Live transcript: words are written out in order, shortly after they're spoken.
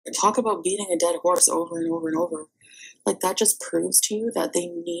talk about beating a dead horse over and over and over. Like, that just proves to you that they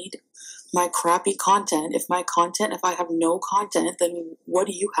need my crappy content. If I have no content, then what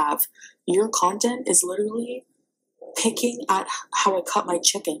do you have? Your content is literally picking at how I cut my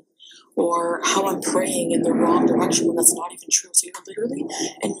chicken or how I'm praying in the wrong direction when that's not even true. So you're literally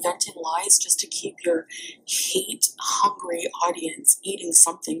inventing lies just to keep your hate-hungry audience eating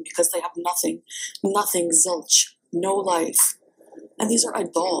something because they have nothing, zilch, no life. And these are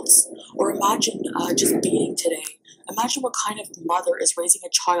adults. Or imagine just beating today. Imagine what kind of mother is raising a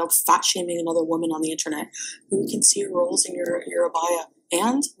child fat-shaming another woman on the internet. You can see rolls in your abaya.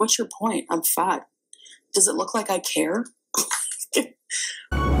 And what's your point? I'm fat. Does it look like I care?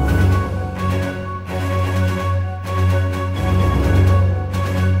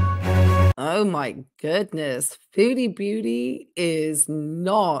 Oh my goodness. Foodie Beauty is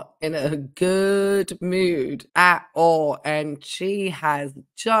not in a good mood at all. And she has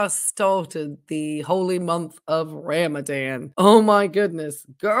just started the Holy Month of Ramadan. Oh my goodness.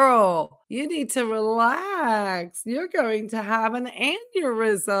 Girl, you need to relax. You're going to have an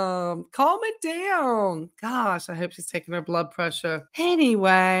aneurysm. Calm it down. Gosh, I hope she's taking her blood pressure.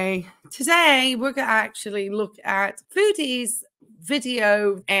 Anyway, today we're going to actually look at Foodie's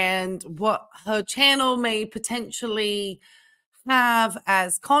video and what her channel may potentially have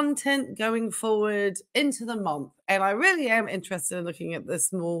as content going forward into the month. And I really am interested in looking at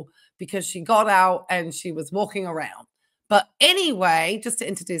this more because she got out and she was walking around. But anyway, just to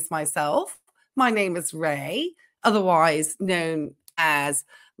introduce myself, my name is Ray, otherwise known as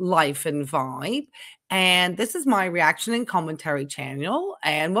Life and Vibe. And this is my reaction and commentary channel.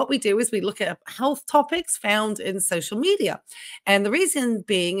 And what we do is we look at health topics found in social media. And the reason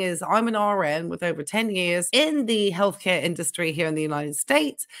being is I'm an RN with over 10 years in the healthcare industry here in the United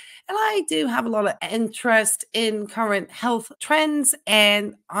States. And I do have a lot of interest in current health trends.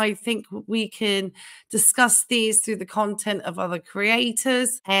 And I think we can discuss these through the content of other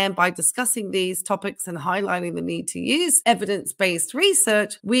creators. And by discussing these topics and highlighting the need to use evidence-based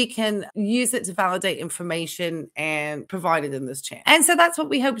research, we can use it to validate information and provide it in this channel. And so that's what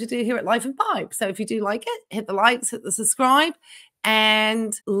we hope to do here at Life and Vibe. So if you do like it, hit the likes, hit the subscribe,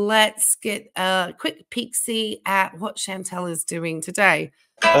 and let's get a quick peek-see at what Chantel is doing today.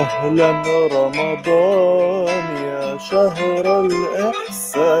 أهلا رمضان يا شهر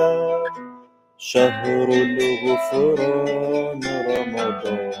الإحسان شهر الغفران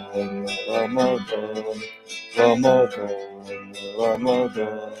رمضان رمضان رمضان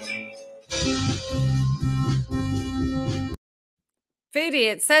رمضان.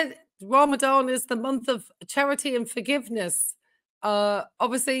 Foodie, it said Ramadan is the month of charity and forgiveness.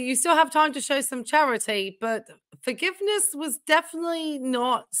 Obviously, you still have time to show some charity, but forgiveness was definitely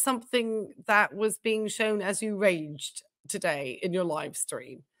not something that was being shown as you raged today in your live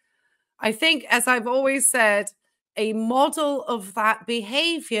stream. I think, as I've always said, a model of that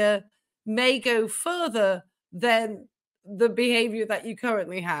behavior may go further than the behavior that you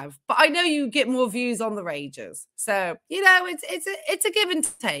currently have. But I know you get more views on the rages. So, you know, it's a give and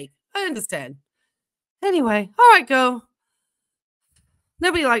take. I understand. Anyway, all right, girl.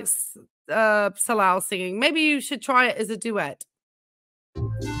 Nobody likes Salal singing. Maybe you should try it as a duet.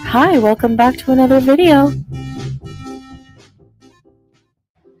 Hi, welcome back to another video.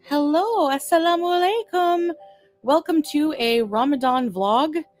 Hello, assalamu alaikum. Welcome to a Ramadan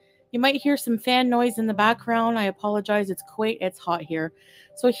vlog. You might hear some fan noise in the background. I apologize, it's Kuwait, it's hot here.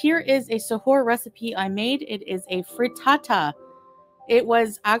 So here is a suhoor recipe I made. It is a frittata. It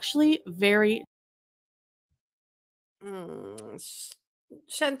was actually very...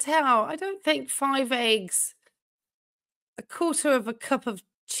 Chantel, I don't think 5 eggs, a quarter of a cup of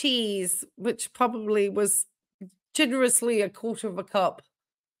cheese, which probably was generously a quarter of a cup,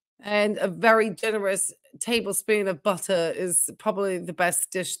 and a very generous tablespoon of butter is probably the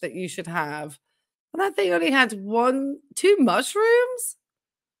best dish that you should have. And that thing only had 2 mushrooms?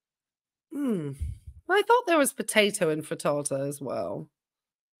 I thought there was potato in frittata as well.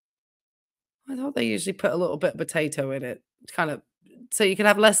 I thought they usually put a little bit of potato in it, kind of, so you could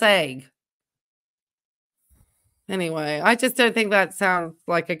have less egg. Anyway, I just don't think that sounds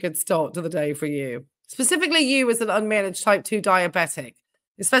like a good start to the day for you. Specifically you as an unmanaged type 2 diabetic.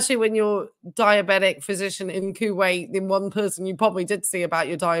 Especially when your diabetic physician in Kuwait, the one person you probably did see about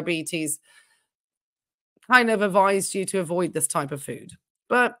your diabetes, kind of advised you to avoid this type of food.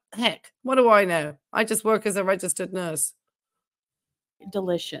 But heck, what do I know? I just work as a registered nurse.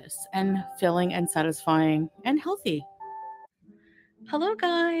 delicious and filling and satisfying and healthy. Hello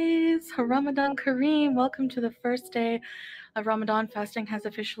guys, Ramadan Kareem. Welcome to the first day of Ramadan. Fasting has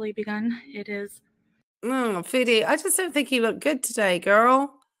officially begun. It is... Foodie, I just don't think you look good today,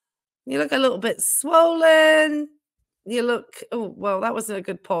 girl. You look a little bit swollen. You look, oh, well, that wasn't a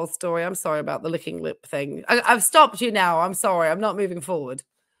good pause story. I'm sorry about the licking lip thing. I've stopped you now. I'm sorry. I'm not moving forward.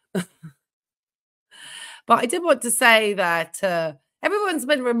 But I did want to say that everyone's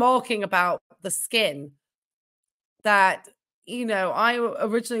been remarking about the skin that, you know, I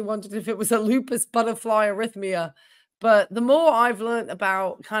originally wondered if it was a lupus butterfly arrhythmia. But the more I've learned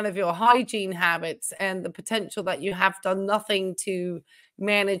about kind of your hygiene habits and the potential that you have done nothing to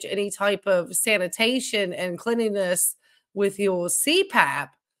manage any type of sanitation and cleanliness with your CPAP,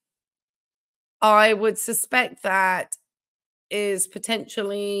 I would suspect that is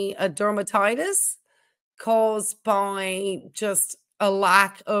potentially a dermatitis caused by just a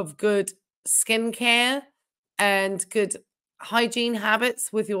lack of good skincare and good hygiene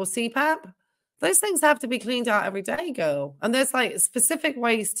habits with your CPAP. Those things have to be cleaned out every day, girl. And there's like specific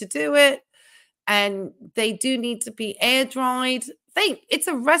ways to do it. And they do need to be air dried. It's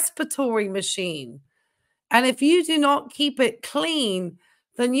a respiratory machine. And if you do not keep it clean,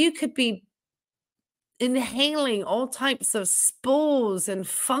 then you could be inhaling all types of spores and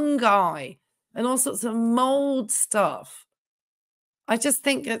fungi and all sorts of mold stuff. I just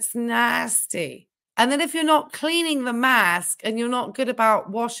think it's nasty. And then if you're not cleaning the mask and you're not good about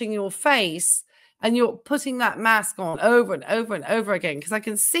washing your face and you're putting that mask on over and over and over again, because I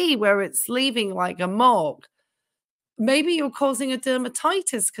can see where it's leaving like a mark, maybe you're causing a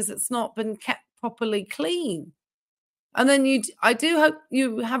dermatitis because it's not been kept properly clean. And then I do hope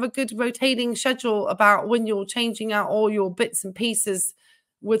you have a good rotating schedule about when you're changing out all your bits and pieces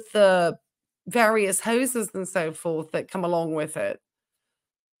with the various hoses and so forth that come along with it.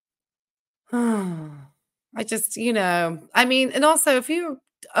 I just, you know, I mean, and also if you're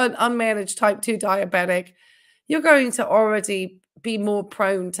an unmanaged type 2 diabetic, you're going to already be more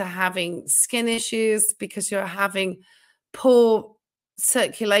prone to having skin issues because you're having poor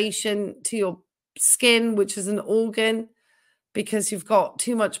circulation to your skin, which is an organ, because you've got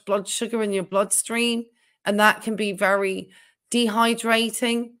too much blood sugar in your bloodstream, and that can be very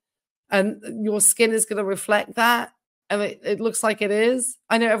dehydrating, and your skin is going to reflect that. And it looks like it is.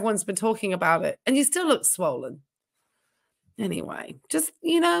 I know everyone's been talking about it, and you still look swollen. Anyway, just,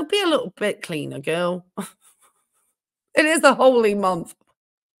 you know, be a little bit cleaner, girl. It is a holy month.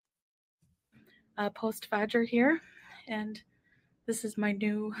 Post-Fajr here, and this is my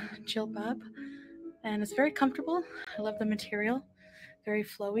new jilbab, and it's very comfortable. I love the material, very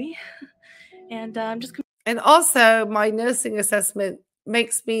flowy, and I'm just. And also, my nursing assessment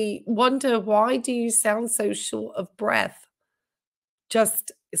makes me wonder, why do you sound so short of breath?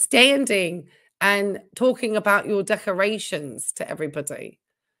 Just standing and talking about your decorations to everybody.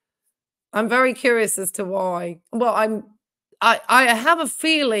 I'm very curious as to why. Well, I have a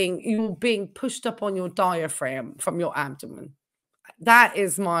feeling you're being pushed up on your diaphragm from your abdomen. That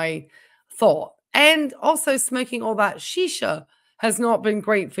is my thought. And also smoking all that shisha has not been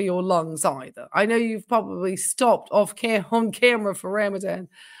great for your lungs either. I know you've probably stopped on camera for Ramadan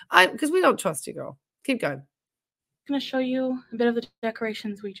because we don't trust you, girl. Keep going. I'm going to show you a bit of the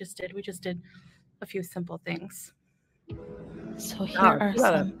decorations we just did. We just did a few simple things. So here are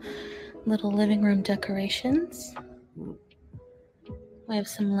some little living room decorations. We have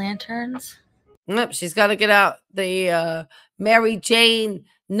some lanterns. Yep, she's got to get out the Mary Jane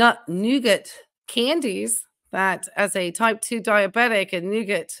nut nougat candies. That, as a type 2 diabetic, and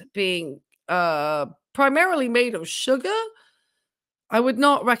nougat being primarily made of sugar, I would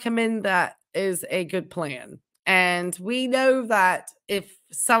not recommend that is a good plan. And we know that if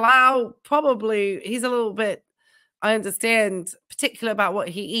Salah, probably, he's a little bit, I understand, particular about what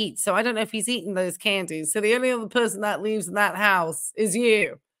he eats. So I don't know if he's eating those candies. So the only other person that leaves in that house is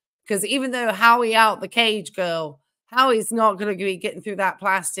you. Because even though Howie out the cage, girl, Howie's not going to be getting through that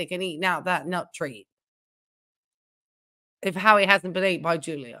plastic and eating out that nut treat. If Howie hasn't been ate by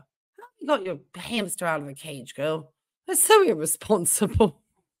Julia. How you got your hamster out of the cage, girl? That's so irresponsible.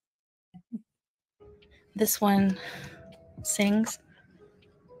 This one sings.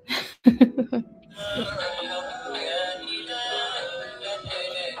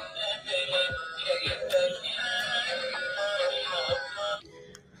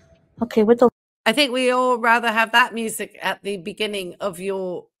 Okay, with the... I think we all rather have that music at the beginning of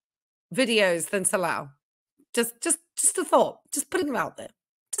your videos than Salah. Just a thought. Just putting them out there.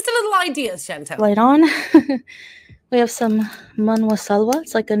 Just a little idea, Chantel. Light on. We have some manwa salwa.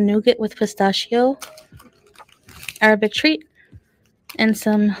 It's like a nougat with pistachio. Arabic treat. And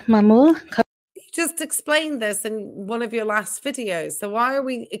some mamul. You just explained this in one of your last videos. So why are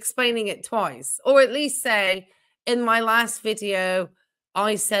we explaining it twice? Or at least say, in my last video,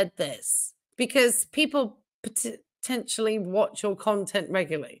 I said this. Because people potentially watch your content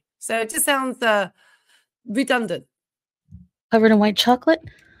regularly. So it just sounds redundant. Covered in white chocolate,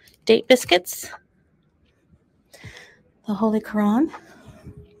 date biscuits, the Holy Quran,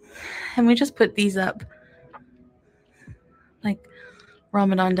 and we just put these up like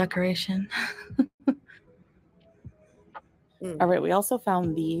Ramadan decoration. All right, we also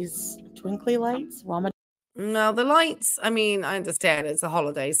found these twinkly lights. Ramadan. No, the lights, I mean, I understand it's a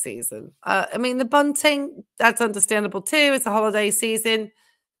holiday season. I mean, the bunting, that's understandable too. It's a holiday season.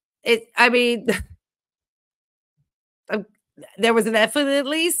 I mean, there was an effort at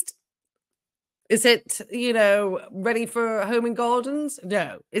least. Is it, ready for home and gardens?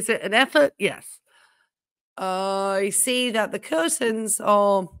 No. Is it an effort? Yes. I see that the curtains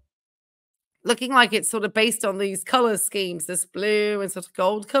are looking like it's sort of based on these color schemes, this blue and sort of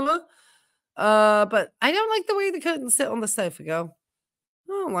gold color. But I don't like the way the curtains sit on the sofa, girl.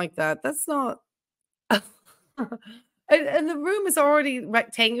 I don't like that. That's not. and the room is already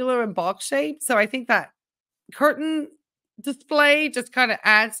rectangular and box shaped, so I think that curtain display just kind of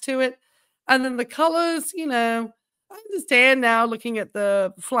adds to it. And then the colors, I understand now looking at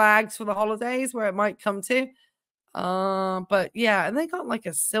the flags for the holidays where it might come to. But yeah, and they got like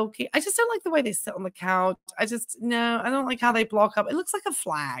a silky. I just don't like the way they sit on the couch. I don't like how they block up. It looks like a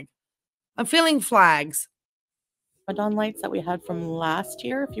flag. I'm feeling flags. Ramadan lights that we had from last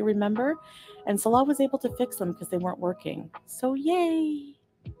year, if you remember, and Salah was able to fix them because they weren't working. So yay!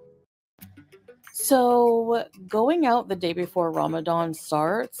 So going out the day before Ramadan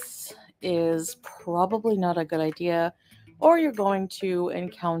starts is probably not a good idea, or you're going to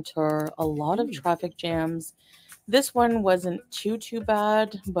encounter a lot of traffic jams. This one wasn't too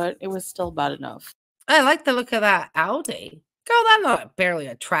bad, but it was still bad enough. I like the look of that Audi. Girl, that's not barely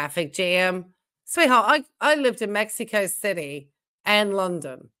a traffic jam. Sweetheart, I lived in Mexico City and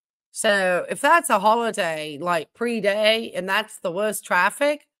London. So if that's a holiday like pre-day and that's the worst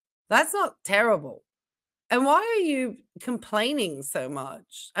traffic, that's not terrible. And why are you complaining so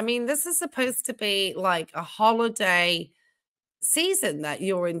much? I mean, this is supposed to be like a holiday season that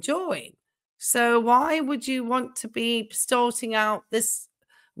you're enjoying. So why would you want to be starting out this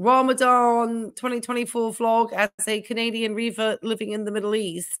Ramadan 2024 vlog as a Canadian revert living in the Middle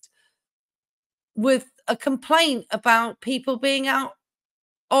East with a complaint about people being out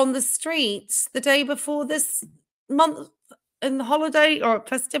on the streets the day before this month and the holiday or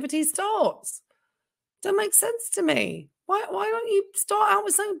festivity starts? Don't make sense to me. Why don't you start out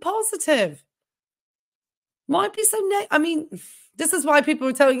with something positive? Why be so I mean, this is why people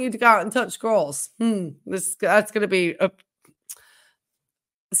are telling you to go out and touch grass. That's going to be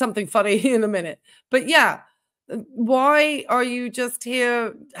something funny in a minute. But yeah, why are you just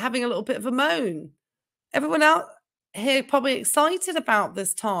here having a little bit of a moan? Everyone out here probably excited about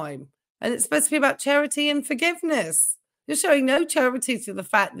this time. And it's supposed to be about charity and forgiveness. You're showing no charity to the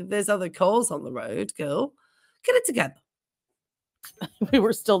fact that there's other cars on the road, girl. Get it together. We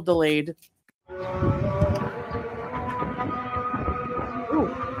were still delayed.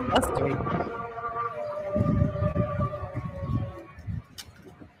 Ooh, that's great.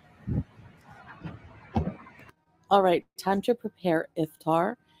 All right, time to prepare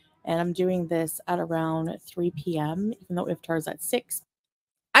iftar. And I'm doing this at around 3 p.m., even though iftar is at 6.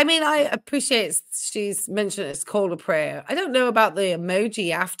 I mean, I appreciate she's mentioned it's called a prayer. I don't know about the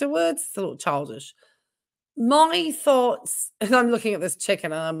emoji afterwards. It's a little childish. My thoughts, and I'm looking at this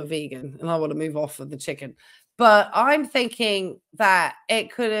chicken and I'm a vegan and I want to move off of the chicken. But I'm thinking that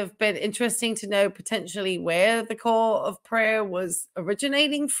it could have been interesting to know potentially where the call of prayer was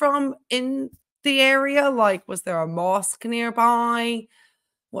originating from in the area. Like, was there a mosque nearby?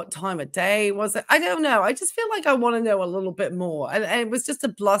 What time of day was it? I don't know. I just feel like I want to know a little bit more. And it was just a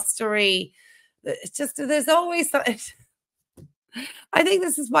blustery, it's just, there's always something. I think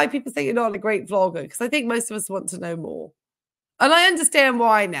this is why people think you're not a great vlogger, because I think most of us want to know more. And I understand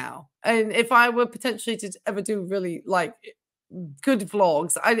why now. And if I were potentially to ever do really like good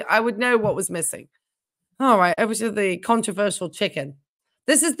vlogs, I would know what was missing. All right, over to the controversial chicken.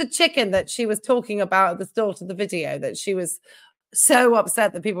 This is the chicken that she was talking about at the start of the video, that she was so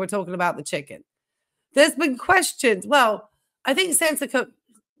upset that people were talking about the chicken. There's been questions. Well, I think Sansa Cook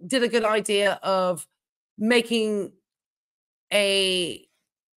did a good idea of making a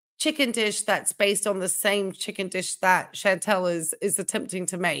chicken dish that's based on the same chicken dish that Chantel is attempting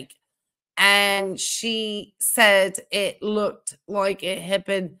to make. And she said it looked like it had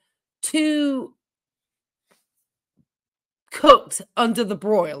been too cooked under the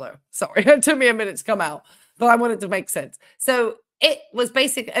broiler. Sorry, it took me a minute to come out, but I wanted to make sense. So it was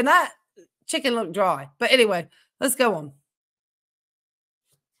basic, and that chicken looked dry. But anyway, let's go on.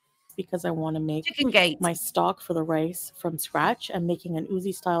 because I want to make Chicken gate. my stock for the rice from scratch. I'm making an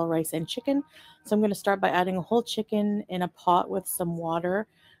Uzi style rice and chicken. So I'm going to start by adding a whole chicken in a pot with some water,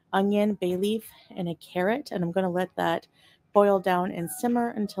 onion, bay leaf, and a carrot. And I'm going to let that boil down and simmer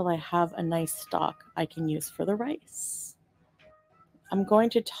until I have a nice stock I can use for the rice. I'm going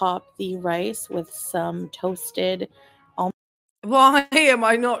to top the rice with some toasted almond. Why am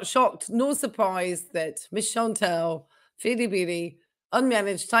I not shocked nor surprised that Miss Chantel, Foodie Beauty,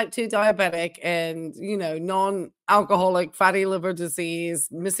 unmanaged type 2 diabetic and, you know, non-alcoholic fatty liver disease,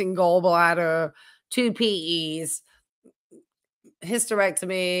 missing gallbladder, 2 PEs,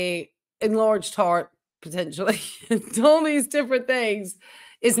 hysterectomy, enlarged heart, potentially, all these different things,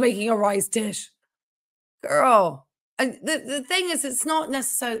 is making a rice dish. Girl. And the thing is, it's not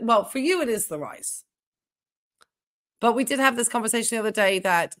necessarily, well, for you, it is the rice. But we did have this conversation the other day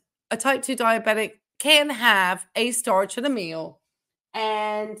that a type 2 diabetic can have a starch in a meal.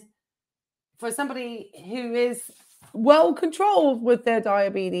 And for somebody who is well controlled with their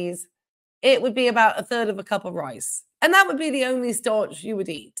diabetes, it would be about a third of a cup of rice. And that would be the only starch you would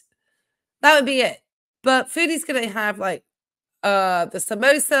eat. That would be it. But Foodie's going to have like the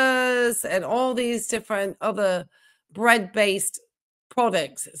samosas and all these different other bread-based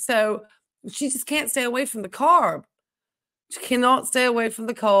products. So she just can't stay away from the carb. She cannot stay away from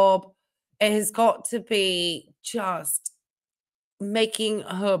the carb. It has got to be just making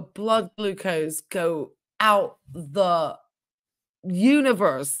her blood glucose go out the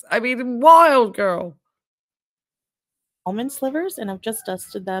universe. I mean, wild girl. Almond slivers, and I've just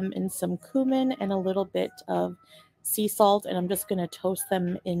dusted them in some cumin and a little bit of sea salt, and I'm just going to toast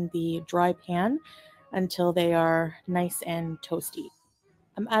them in the dry pan until they are nice and toasty.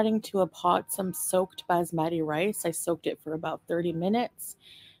 I'm adding to a pot some soaked basmati rice. I soaked it for about 30 minutes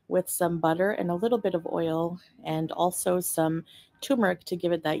with some butter and a little bit of oil and also some turmeric to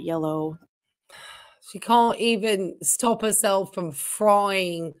give it that yellow. She can't even stop herself from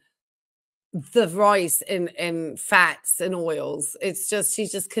frying the rice in fats and oils. It's just, she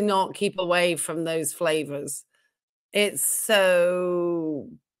just cannot keep away from those flavors. It's so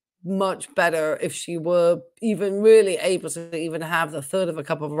much better if she were even really able to even have the third of a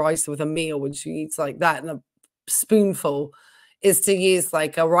cup of rice with a meal when she eats like that, and a spoonful is to use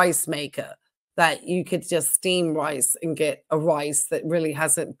like a rice maker that you could just steam rice and get a rice that really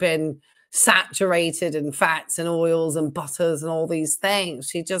hasn't been saturated in fats and oils and butters and all these things.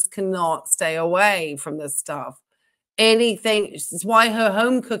 She just cannot stay away from this stuff. Anything. It's why her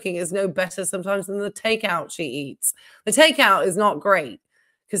home cooking is no better sometimes than the takeout she eats. The takeout is not great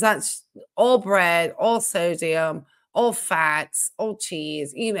because that's all bread, all sodium, all fats, all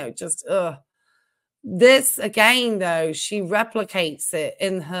cheese, you know, just This again, though, she replicates it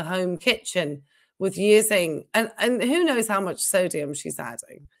in her home kitchen with using, and who knows how much sodium she's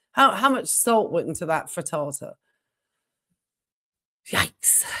adding. How much salt went into that frittata?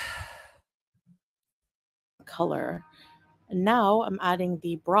 Yikes. Color. And now I'm adding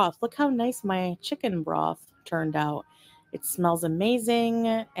the broth. Look how nice my chicken broth turned out. It smells amazing.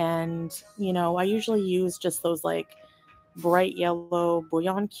 And, you know, I usually use just those like bright yellow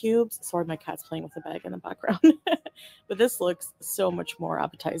bouillon cubes. Sorry, my cat's playing with the bag in the background. But this looks so much more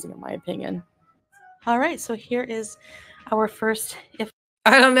appetizing in my opinion. All right, so here is our first,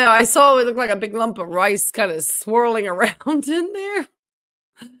 I don't know. I saw it look like a big lump of rice kind of swirling around in there.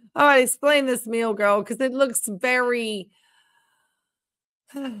 All right, explain this meal, girl, because it looks very,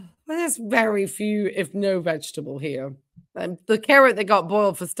 there's very few, if no vegetable here. And the carrot that got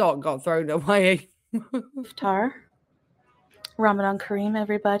boiled for stock got thrown away. Iftar. Ramadan Kareem,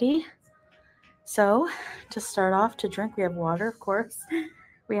 everybody. So, to start off, to drink, we have water, of course.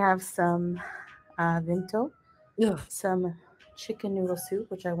 We have some vinto, some chicken noodle soup,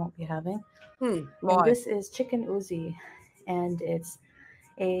 which I won't be having. And this is chicken uzi, and it's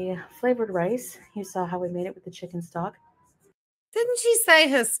a flavored rice. You saw how we made it with the chicken stock. Didn't she say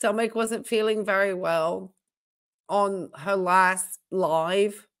her stomach wasn't feeling very well on her last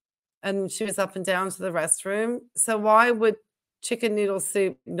live, and she was up and down to the restroom? So why would chicken noodle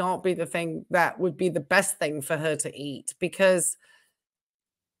soup not be the thing that would be the best thing for her to eat? Because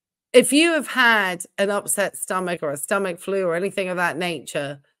if you have had an upset stomach or a stomach flu or anything of that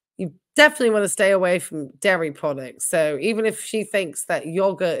nature, you definitely want to stay away from dairy products. So even if she thinks that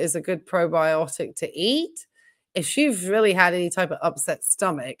yogurt is a good probiotic to eat, if she's really had any type of upset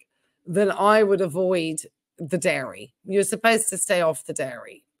stomach, then I would avoid the dairy. You're supposed to stay off the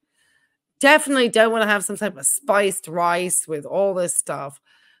dairy. Definitely don't want to have some type of spiced rice with all this stuff.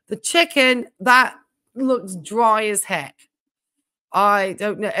 The chicken, that looks dry as heck. I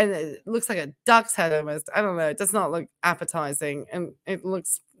don't know. And it looks like a duck's head almost. I don't know. It does not look appetizing. And it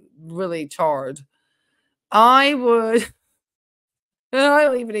looks really charred. I would. I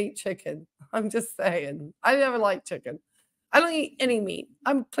don't even eat chicken. I'm just saying. I never like chicken. I don't eat any meat.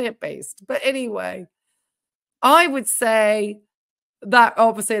 I'm plant-based. But anyway, I would say that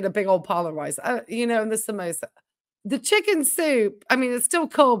obviously in a big old pile of rice, you know, and the samosa. The chicken soup, I mean, it's still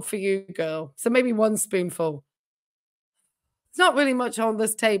cold for you, girl. So maybe 1 spoonful. It's not really much on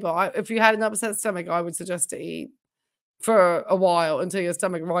this table. If you had an upset stomach, I would suggest to eat for a while until your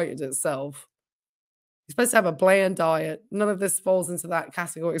stomach righted itself. You're supposed to have a bland diet. None of this falls into that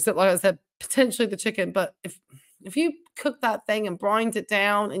category, except, like I said, potentially the chicken. But if you cook that thing and brined it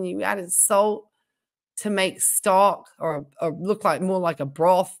down and you added salt to make stock or look like more like a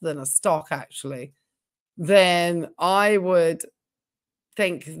broth than a stock, actually, then I would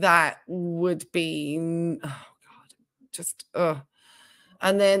think that would be, oh God, just,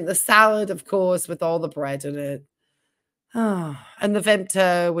 and then the salad, of course, with all the bread in it. Oh, and the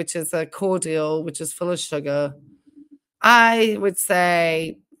vento, which is a cordial, which is full of sugar. I would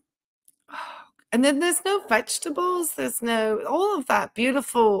say, and then there's no vegetables. There's no, all of that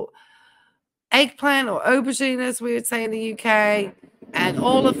beautiful eggplant or aubergine, as we would say in the UK, and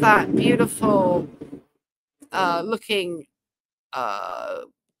all of that beautiful looking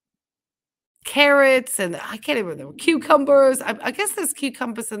carrots, and I can't even remember, cucumbers. I guess there's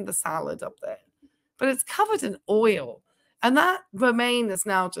cucumbers in the salad up there, but it's covered in oil. And that romaine is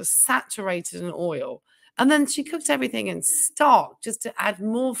now just saturated in oil. And then she cooked everything in stock just to add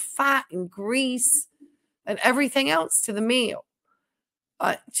more fat and grease and everything else to the meal.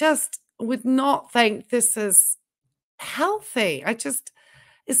 I just would not think this is healthy.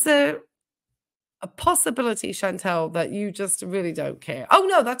 Is there a possibility, Chantel, that you just really don't care? Oh,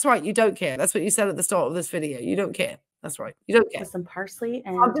 no, that's right. You don't care. That's what you said at the start of this video. You don't care. That's right. You don't care. With some parsley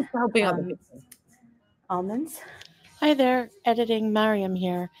and I'm just helping other people. Almonds. Hi there, editing Mariam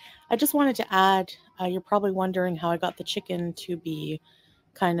here. I just wanted to add, you're probably wondering how I got the chicken to be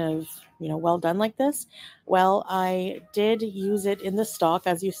kind of, well done like this. Well, I did use it in the stock,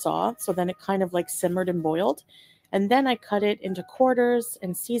 as you saw, so then it kind of like simmered and boiled. And then I cut it into quarters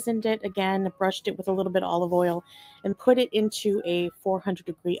and seasoned it again, brushed it with a little bit of olive oil, and put it into a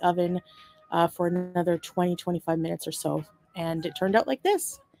 400-degree oven for another 20-25 minutes or so. And it turned out like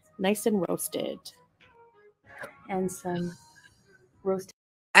this, nice and roasted. And some roasted.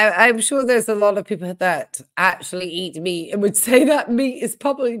 I'm sure there's a lot of people that actually eat meat and would say that meat is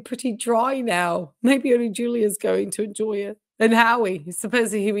probably pretty dry now. Maybe only Julia's going to enjoy it. And Howie,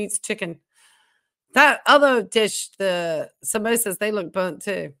 supposedly he eats chicken. That other dish, the samosas, they look burnt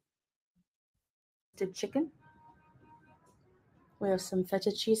too. Chicken. We have some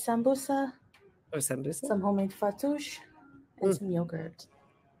feta cheese sambusa. Or sambusa. Some homemade fattoush. And some yogurt.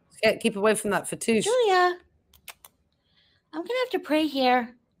 Yeah, keep away from that fattoush. Julia, I'm going to have to pray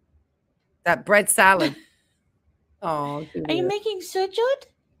here. That bread salad. Oh, are you making sujud?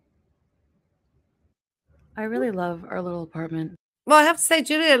 I really love our little apartment. Well, I have to say,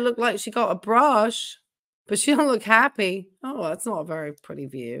 Julia looked like she got a brush, but she don't look happy. Oh, that's not a very pretty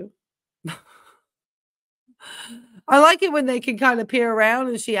view. I like it when they can kind of peer around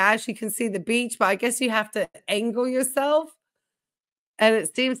and she actually can see the beach, but I guess you have to angle yourself. And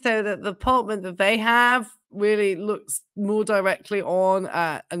it seems so that the apartment that they have really looks more directly on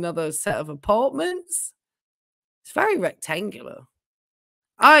at another set of apartments. It's very rectangular.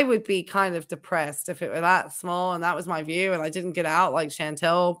 I would be kind of depressed if it were that small and that was my view and I didn't get out like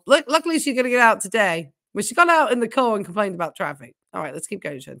Chantel. Luckily, she's going to get out today. Well, she got out in the car and complained about traffic. All right, let's keep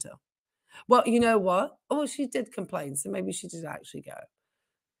going, Chantel. Well, you know what? Oh, she did complain, so maybe she did actually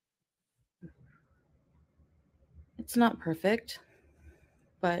go. It's not perfect,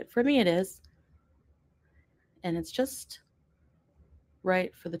 but for me it is. And it's just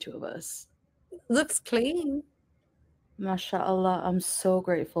right for the two of us. Looks clean. MashaAllah, I'm so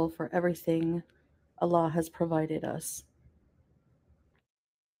grateful for everything Allah has provided us.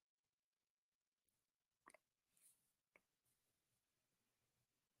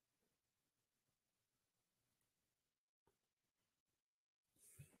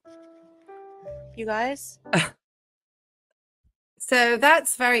 You guys? So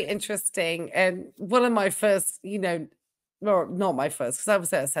that's very interesting. And one of my first, well, not my first, because I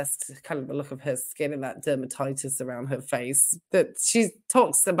was assessed kind of the look of her skin and that dermatitis around her face, that she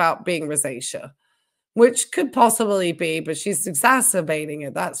talks about being rosacea, which could possibly be, but she's exacerbating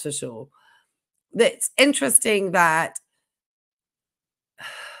it, that's for sure. It's interesting that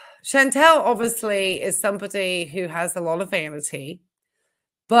Chantel obviously is somebody who has a lot of vanity,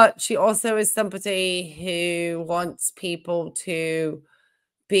 but she also is somebody who wants people to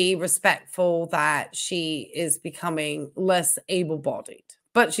be respectful that she is becoming less able-bodied,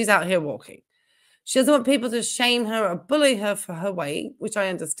 but she's out here walking. She doesn't want people to shame her or bully her for her weight, which I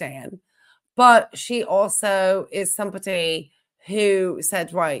understand. But she also is somebody who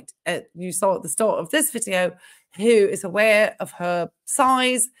said, right, you saw at the start of this video, who is aware of her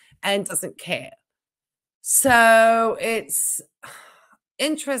size and doesn't care. So it's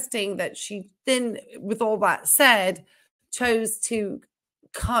interesting that she then, with all that said, chose to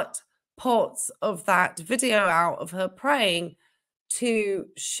cut parts of that video out of her praying to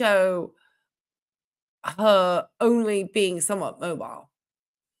show her only being somewhat mobile,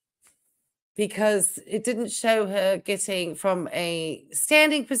 because it didn't show her getting from a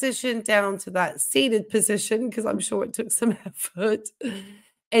standing position down to that seated position, because I'm sure it took some effort,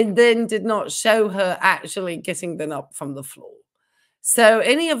 and then did not show her actually getting them up from the floor. So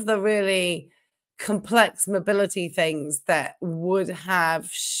any of the really complex mobility things that would have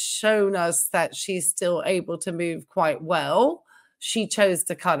shown us that she's still able to move quite well, she chose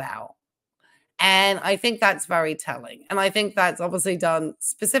to cut out. And I think that's very telling. And I think that's obviously done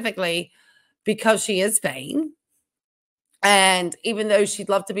specifically because she is vain. And even though she'd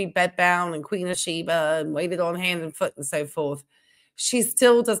love to be bedbound and Queen of Sheba and waited on hand and foot and so forth, she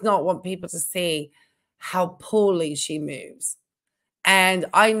still does not want people to see how poorly she moves. And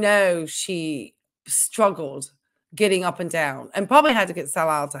I know she struggled getting up and down and probably had to get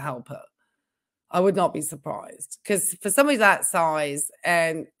Salah to help her. I would not be surprised, because for somebody that size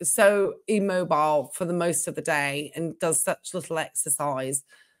and so immobile for the most of the day and does such little exercise,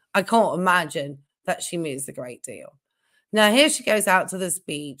 I can't imagine that she moves a great deal. Now, here she goes out to this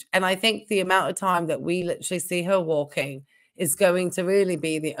beach, and I think the amount of time that we literally see her walking is going to really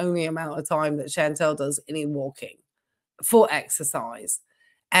be the only amount of time that Chantel does any walking for exercise.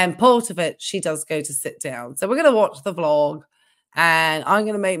 And part of it, she does go to sit down. So we're going to watch the vlog, and I'm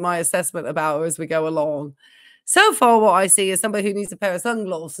going to make my assessment about her as we go along. So far, what I see is somebody who needs a pair of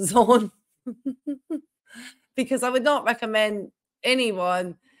sunglasses on, because I would not recommend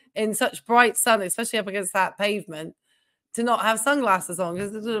anyone in such bright sun, especially up against that pavement, to not have sunglasses on,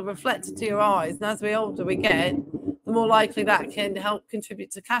 because it'll reflect into your eyes. And as the older we get, the more likely that can help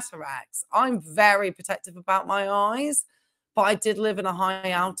contribute to cataracts. I'm very protective about my eyes, but I did live in a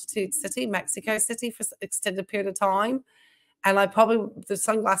high altitude city, Mexico City, for an extended period of time. And the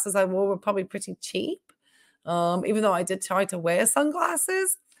sunglasses I wore were probably pretty cheap, even though I did try to wear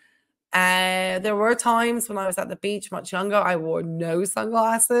sunglasses. And there were times when I was at the beach much younger, I wore no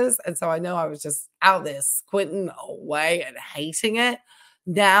sunglasses. And so I know I was just out there squinting away and hating it.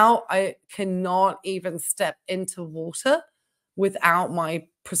 Now I cannot even step into water without my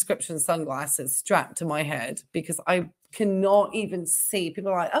prescription sunglasses strapped to my head, because I cannot even see.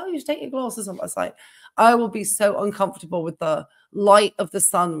 People are like, oh, you should take your glasses off. I was like, I will be so uncomfortable with the light of the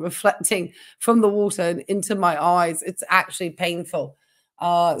sun reflecting from the water and into my eyes. It's actually painful.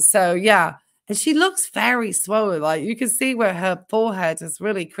 So yeah, and she looks very swollen. Like, you can see where her forehead is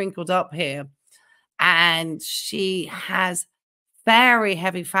really crinkled up here, and she has very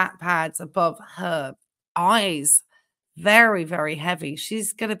heavy fat pads above her eyes. Very, very heavy.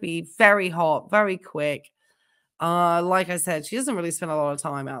 She's going to be very hot, very quick. Like I said, she doesn't really spend a lot of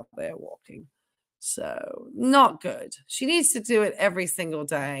time out there walking. So not good. She needs to do it every single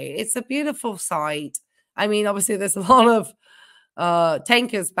day. It's a beautiful sight. I mean, obviously there's a lot of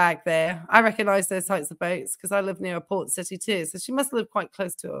tankers back there. I recognize those types of boats because I live near a port city too. So she must live quite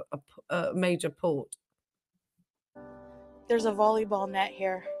close to a major port. There's a volleyball net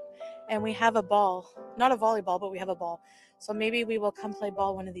here, and we have a ball. Not a volleyball, but we have a ball. So maybe we will come play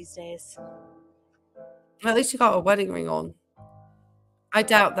ball one of these days. At least you got a wedding ring on. I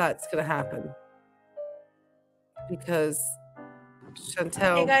doubt that's going to happen, because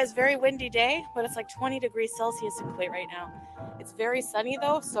Chantel... Hey guys, very windy day, but it's like 20 degrees Celsius in Kuwait right now. It's very sunny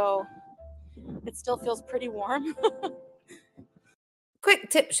though, so it still feels pretty warm.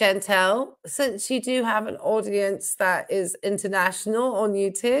 Quick tip, Chantel, since you do have an audience that is international on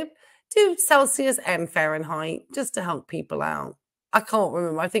YouTube, do Celsius and Fahrenheit just to help people out. I can't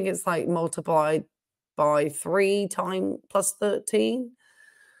remember. I think it's like multiplied by 3 times plus 13.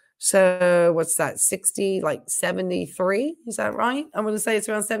 So what's that? 60, like 73? Is that right? I'm going to say it's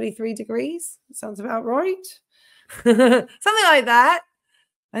around 73 degrees. Sounds about right. Something like that.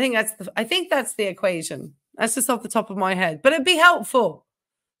 I think that's the equation. That's just off the top of my head, but it'd be helpful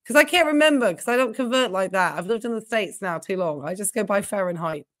because I can't remember, because I don't convert like that. I've lived in the States now too long. I just go by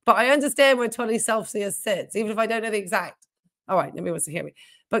Fahrenheit, but I understand where 20 Celsius sits, even if I don't know the exact. All right, nobody wants to hear me.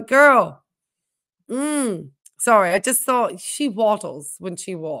 But girl, sorry, I just thought she waddles when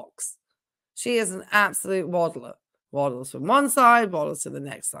she walks. She is an absolute waddler. Waddles from one side, waddles to the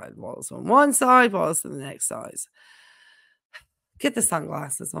next side, waddles from one side, waddles to the next side. get the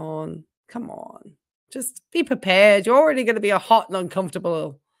sunglasses on. Come on. Just be prepared. You're already going to be a hot and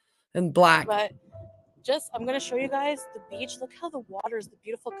uncomfortable and black. But I'm going to show you guys the beach. Look how the water's the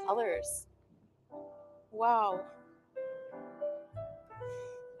beautiful colors. Wow.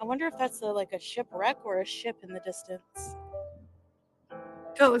 I wonder if that's like a shipwreck or a ship in the distance.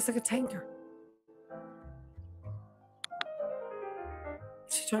 Oh, it looks like a tanker.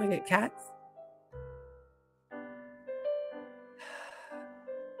 Is she trying to get cats?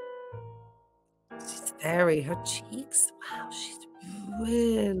 She's very, her cheeks, wow, she's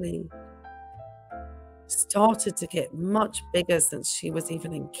really started to get much bigger since she was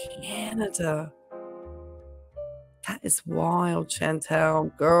even in Canada. That is wild,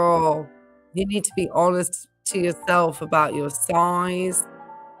 Chantel. Girl, you need to be honest to yourself about your size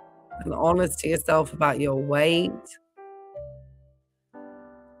and honest to yourself about your weight.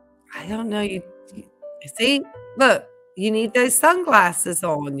 I don't know. You see, look, you need those sunglasses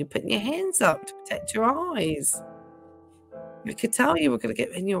on. You're putting your hands up to protect your eyes. I could tell you were going to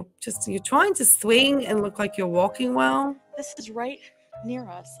get, and you're trying to swing and look like you're walking well. This is right near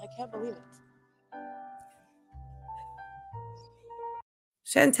us. I can't believe it.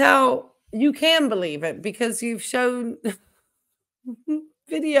 Chantel, you can believe it because you've shown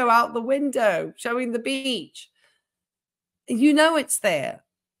video out the window showing the beach. You know it's there.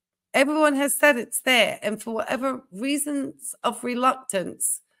 Everyone has said it's there. And for whatever reasons of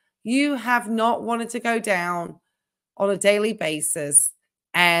reluctance, you have not wanted to go down on a daily basis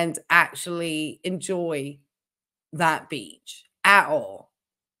and actually enjoy that beach at all.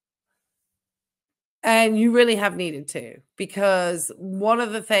 And you really have needed to, because one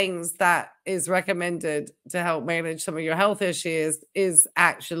of the things that is recommended to help manage some of your health issues is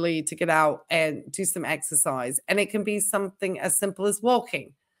actually to get out and do some exercise. And it can be something as simple as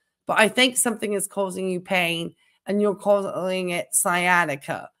walking. But I think something is causing you pain and you're calling it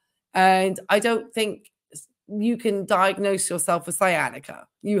sciatica. And I don't think you can diagnose yourself with sciatica.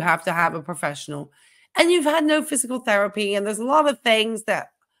 You have to have a professional. And you've had no physical therapy. And there's a lot of things that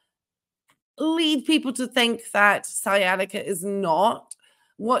lead people to think that sciatica is not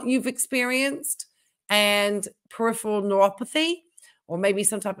what you've experienced, and peripheral neuropathy, or maybe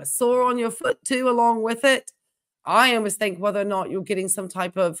some type of sore on your foot too along with it. I always think whether or not you're getting some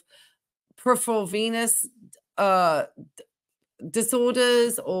type of peripheral venous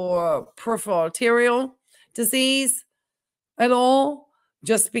disorders or peripheral arterial disease at all,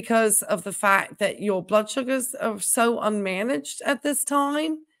 just because of the fact that your blood sugars are so unmanaged at this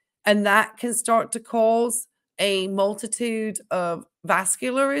time. And that can start to cause a multitude of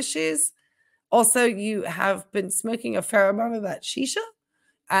vascular issues. Also, you have been smoking a fair amount of that shisha.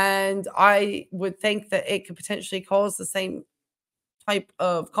 And I would think that it could potentially cause the same type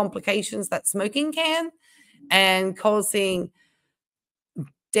of complications that smoking can, and causing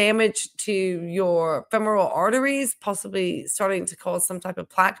damage to your femoral arteries, possibly starting to cause some type of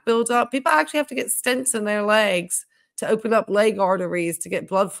plaque buildup. People actually have to get stents in their legs to open up leg arteries to get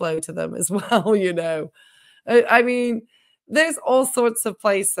blood flow to them as well, you know. I mean, there's all sorts of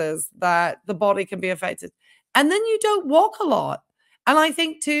places that the body can be affected. And then you don't walk a lot. And I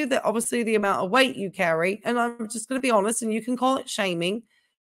think too that obviously the amount of weight you carry, and I'm just going to be honest, and you can call it shaming,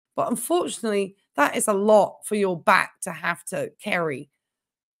 but unfortunately that is a lot for your back to have to carry.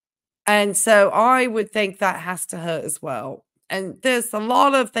 And so I would think that has to hurt as well. And there's a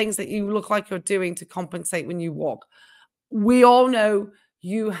lot of things that you look like you're doing to compensate when you walk. We all know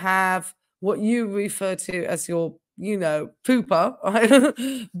you have what you refer to as your, you know,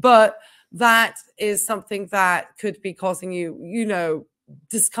 pooper, but that is something that could be causing you, you know,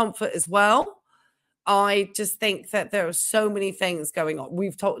 discomfort as well. I just think that there are so many things going on.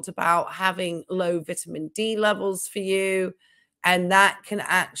 We've talked about having low vitamin D levels for you, and that can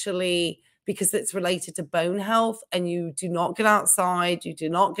actually, because it's related to bone health, and you do not get outside, you do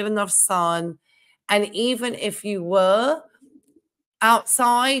not get enough sun. And even if you were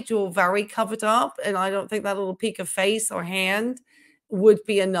outside, you're very covered up. And I don't think that little peak of face or hand would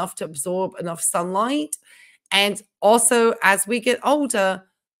be enough to absorb enough sunlight. And also, as we get older,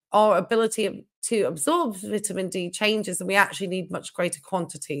 our ability to absorb vitamin D changes, and we actually need much greater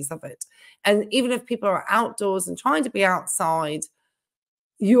quantities of it. And even if people are outdoors and trying to be outside,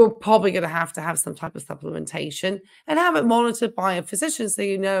 you're probably going to have some type of supplementation and have it monitored by a physician so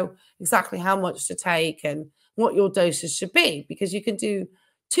you know exactly how much to take and what your doses should be, because you can do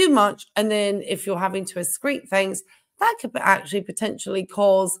too much. And then if you're having to excrete things, that could actually potentially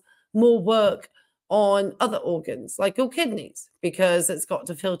cause more work on other organs like your kidneys, because it's got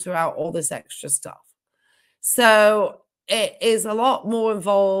to filter out all this extra stuff. So it is a lot more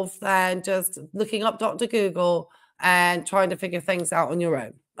involved than just looking up Dr. Google and trying to figure things out on your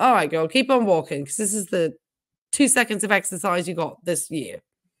own. All right, girl, keep on walking because this is the 2 seconds of exercise you got this year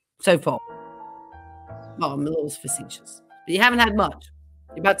so far. Well, I'm a little facetious, but you haven't had much.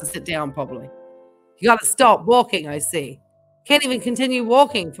 You're about to sit down probably. You got to stop walking, I see. Can't even continue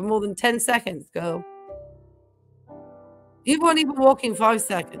walking for more than 10 seconds, girl. You weren't even walking 5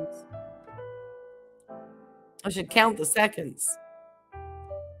 seconds. I should count the seconds.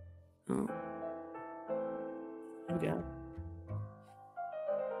 Oh. There we go.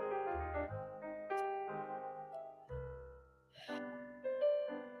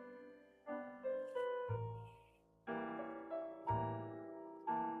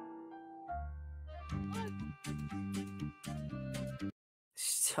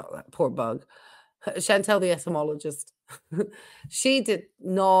 Oh, that poor bug. Chantel, the etymologist, she did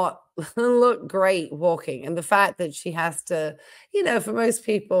not look great walking. And the fact that she has to, for most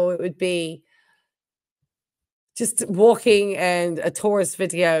people, it would be just walking and a tourist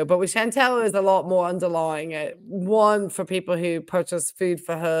video. But with Chantel, there's a lot more underlying it. One, for people who purchase food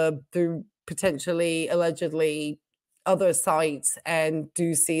for her through potentially, allegedly, other sites and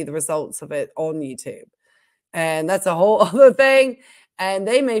do see the results of it on YouTube. And that's a whole other thing. And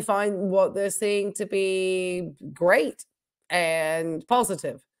they may find what they're seeing to be great and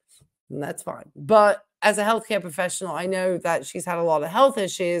positive. And that's fine. But as a healthcare professional, I know that she's had a lot of health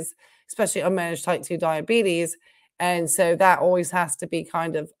issues, especially unmanaged type 2 diabetes. And so that always has to be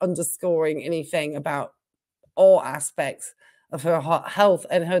kind of underscoring anything about all aspects of her health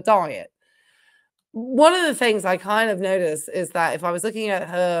and her diet. One of the things I kind of noticed is that if I was looking at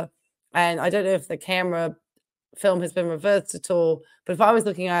her, and I don't know if the camera film has been reversed at all, but if I was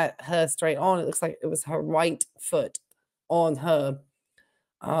looking at her straight on, it looks like it was her right foot on her,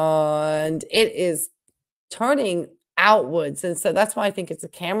 and it is turning outwards. And so that's why I think it's a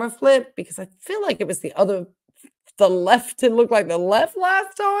camera flip, because I feel like it was the left, it looked like the left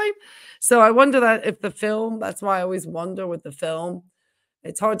last time. So I wonder that if the film, that's why I always wonder with the film,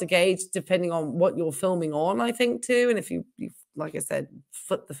 it's hard to gauge depending on what you're filming on, I think, too. And if you like I said,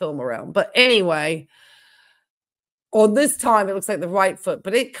 flip the film around. But anyway, on this time, it looks like the right foot,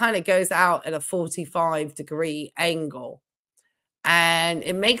 but it kind of goes out at a 45-degree angle. And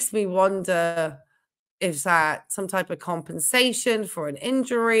it makes me wonder, is that some type of compensation for an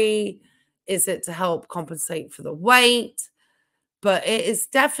injury? Is it to help compensate for the weight? But it is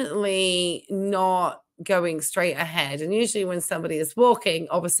definitely not going straight ahead. And usually when somebody is walking,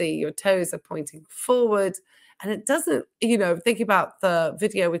 obviously your toes are pointing forward. And it doesn't, think about the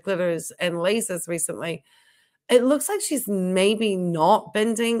video with glitters and lasers recently. It looks like she's maybe not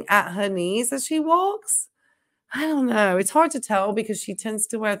bending at her knees as she walks. I don't know. It's hard to tell because she tends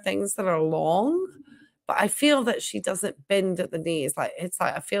to wear things that are long, but I feel that she doesn't bend at the knees.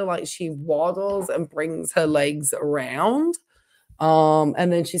 I feel like she waddles and brings her legs around.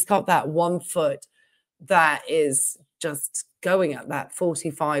 And then she's got that one foot that is just going at that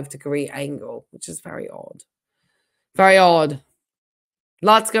 45-degree angle, which is very odd. Very odd.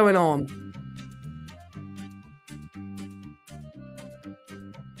 Lots going on.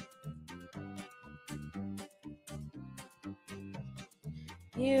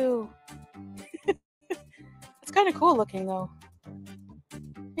 Ew. It's kind of cool looking, though.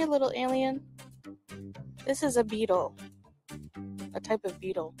 Hey, little alien. This is a beetle. A type of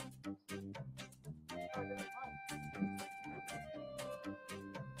beetle.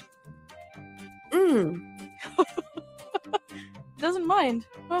 Doesn't mind.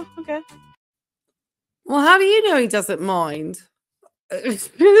 Oh, okay. Well, how do you know he doesn't mind?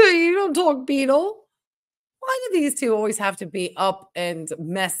 You don't talk beetle. Why do these two always have to be up and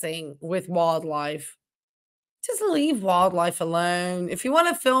messing with wildlife? Just leave wildlife alone. If you want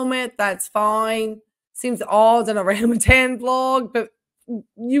to film it, that's fine. Seems odd in a Ramadan vlog, but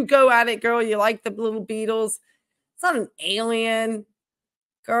you go at it, girl. You like the little beetles. It's not an alien,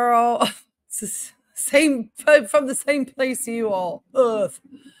 girl. It's from the same place you all. Ugh.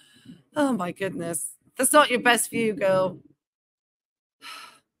 Oh my goodness. That's not your best view, girl.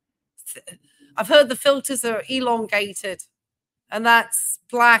 I've heard the filters are elongated, and that's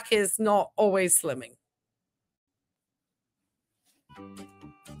black is not always slimming.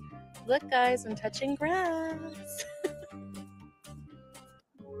 Look, guys, I'm touching grass.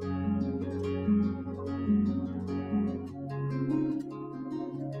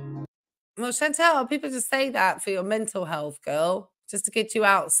 Well, Chantel, people just say that for your mental health, girl, just to get you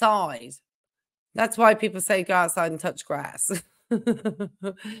outside. That's why people say go outside and touch grass.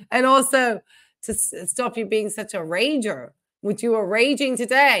 And also to stop you being such a rager, which you were raging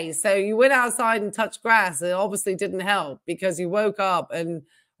today. So you went outside and touched grass. It obviously didn't help because you woke up and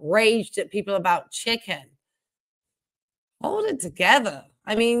raged at people about chicken. Hold it together.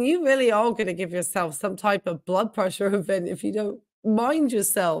 I mean, you really are going to give yourself some type of blood pressure event if you don't mind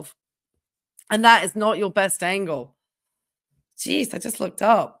yourself. And that is not your best angle. Jeez, I just looked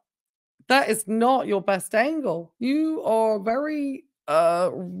up. That is not your best angle. You are very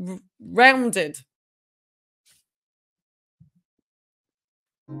rounded.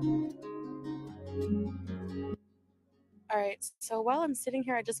 All right. So while I'm sitting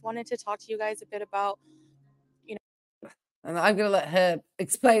here, I just wanted to talk to you guys a bit about, and I'm going to let her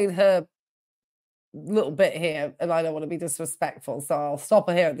explain her little bit here, and I don't want to be disrespectful, so I'll stop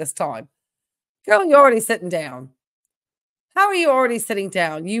her here at this time. Girl, you're already sitting down. How are you already sitting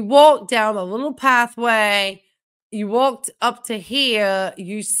down? You walked down a little pathway. You walked up to here.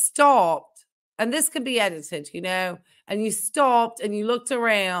 You stopped. And this could be edited, you know. And you stopped and you looked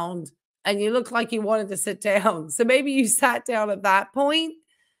around and you looked like you wanted to sit down. So maybe you sat down at that point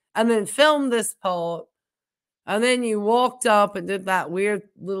and then filmed this part. And then you walked up and did that weird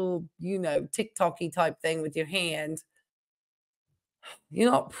little, you know, TikTok-y type thing with your hand. You're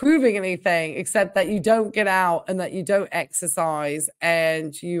not proving anything except that you don't get out and that you don't exercise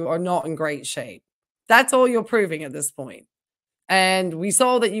and you are not in great shape. That's all you're proving at this point. And we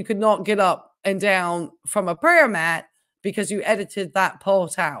saw that you could not get up and down from a prayer mat because you edited that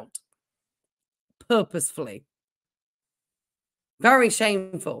part out purposefully. Very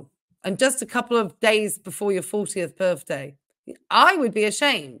shameful. And just a couple of days before your 40th birthday, I would be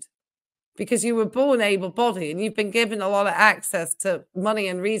ashamed. Because you were born able-bodied and you've been given a lot of access to money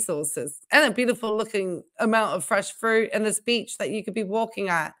and resources and a beautiful looking amount of fresh fruit and this beach that you could be walking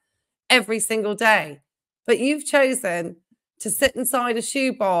at every single day. But you've chosen to sit inside a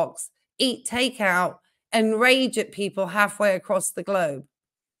shoebox, eat takeout, and rage at people halfway across the globe.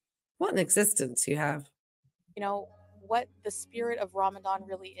 What an existence you have. You know, what the spirit of Ramadan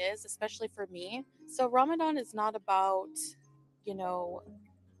really is, especially for me. So Ramadan is not about, you know,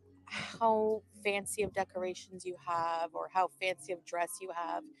 how fancy of decorations you have or how fancy of dress you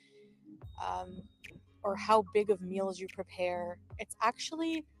have, or how big of meals you prepare. It's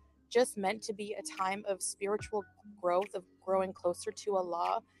actually just meant to be a time of spiritual growth, of growing closer to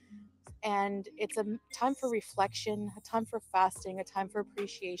Allah. And it's a time for reflection, a time for fasting, a time for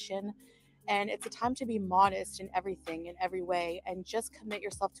appreciation. And it's a time to be modest in everything, in every way, and just commit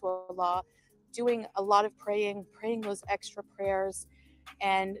yourself to Allah, doing a lot of praying those extra prayers,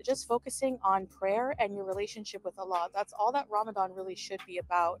 and just focusing on prayer and your relationship with Allah. That's all that Ramadan really should be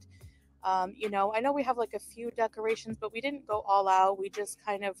about. You know, I know we have like a few decorations, but we didn't go all out. We just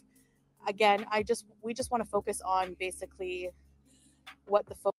kind of, again, we just want to focus on basically what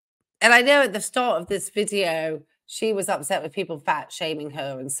the focus. And I know at the start of this video, she was upset with people fat shaming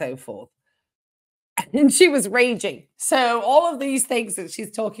her and so forth. And she was raging. So all of these things that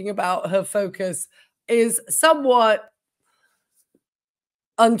she's talking about, her focus is somewhat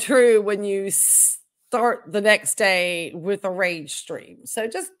untrue when you start the next day with a rage stream. So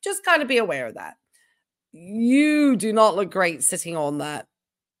just kind of be aware of that. You do not look great sitting on that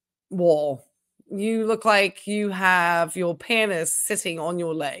wall. You look like you have your penis sitting on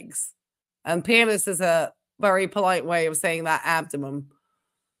your legs. And penis is a very polite way of saying that abdomen.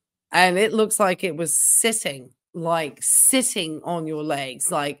 And it looks like it was sitting on your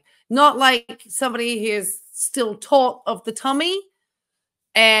legs. Like, not like somebody who is still taut of the tummy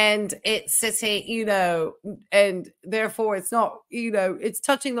and it's sitting, you know, and therefore it's not, you know, it's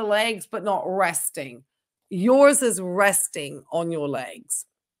touching the legs, but not resting. Yours is resting on your legs.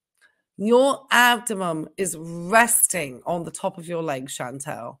 Your abdomen is resting on the top of your legs,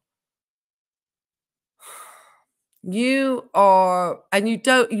 Chantel. You are, and you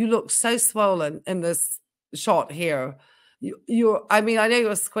look so swollen in this shot here. I mean, I know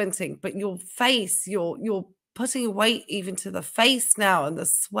you're squinting, but your face, you're putting weight even to the face now and the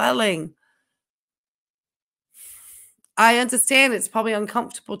swelling. I understand it's probably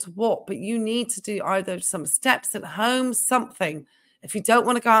uncomfortable to walk, but you need to do either some steps at home, something. If you don't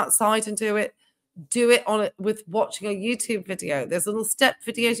want to go outside and do it on it with watching a YouTube video. There's little step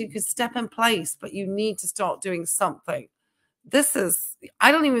videos you can step in place, but you need to start doing something. This is,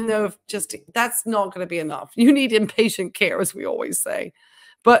 I don't even know if that's not going to be enough. You need inpatient care, as we always say.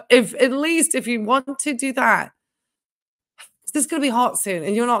 But at least if you want to do that, it's going to be hot soon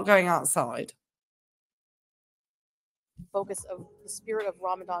and you're not going outside. Focus of the spirit of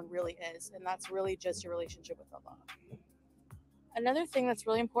Ramadan really is, and that's really just your relationship with Allah. Another thing that's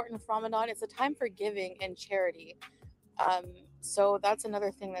really important with Ramadan is a time for giving and charity. So that's another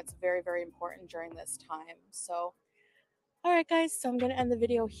thing that's very, very important during this time. So, all right, guys, so I'm going to end the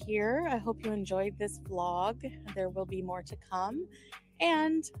video here. I hope you enjoyed this vlog. There will be more to come,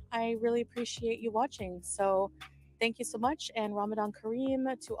 and I really appreciate you watching. So thank you so much, and Ramadan Kareem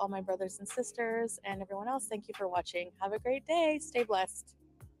to all my brothers and sisters and everyone else. Thank you for watching. Have a great day. Stay blessed.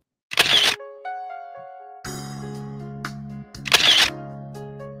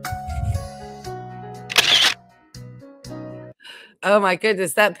 Oh my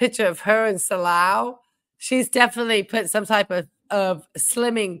goodness, that picture of her and Salau, she's definitely put some type of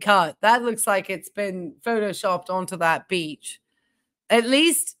slimming cut. That looks like it's been photoshopped onto that beach. At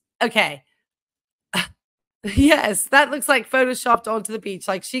least, okay. Yes, that looks like photoshopped onto the beach.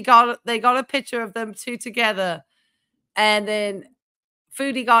 Like they got a picture of them two together, and then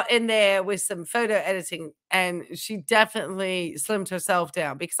Foodie got in there with some photo editing, and she definitely slimmed herself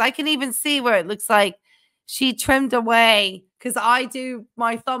down, because I can even see where it looks like she trimmed away, because I do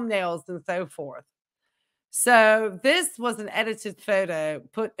my thumbnails and so forth. So this was an edited photo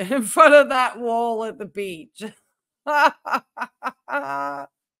put in front of that wall at the beach.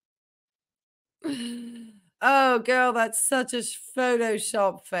 Oh, girl, that's such a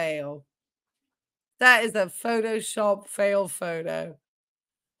Photoshop fail. That is a Photoshop fail photo.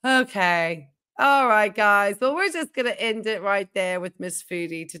 Okay. All right, guys. Well, we're just going to end it right there with Miss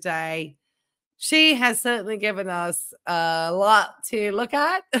Foodie today. She has certainly given us a lot to look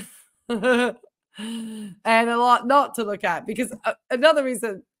at and a lot not to look at, because another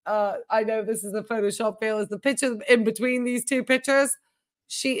reason I know this is a Photoshop fail is the picture in between these two pictures.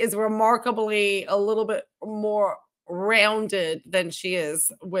 She is remarkably a little bit more rounded than she is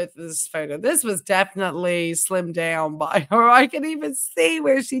with this photo. This was definitely slimmed down by her. I can even see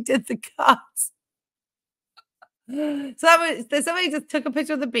where she did the cuts. So somebody just took a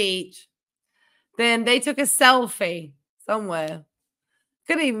picture of the beach. Then they took a selfie somewhere.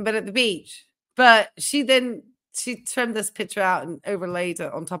 Could have even been at the beach. But she trimmed this picture out and overlaid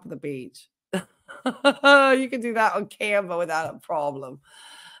it on top of the beach. You can do that on Canva without a problem.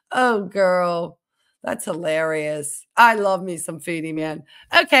 Oh, girl. That's hilarious. I love me some Foodie, man.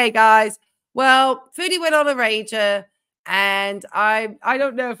 Okay, guys. Well, Foodie went on a rager, and I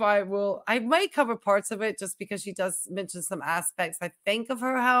don't know if I will. I might cover parts of it just because she does mention some aspects, I think, of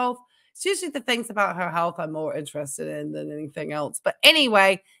her health. It's usually the things about her health I'm more interested in than anything else. But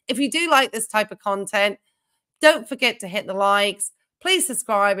anyway, if you do like this type of content, don't forget to hit the likes. Please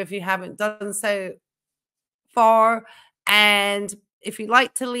subscribe if you haven't done so far. And if you'd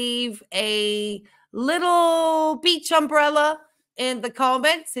like to leave a little beach umbrella in the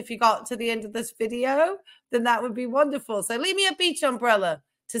comments, if you got to the end of this video, then that would be wonderful. So leave me a beach umbrella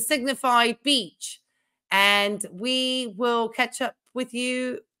to signify beach. And we will catch up with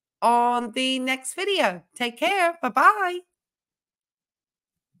you on the next video. Take care. Bye-bye.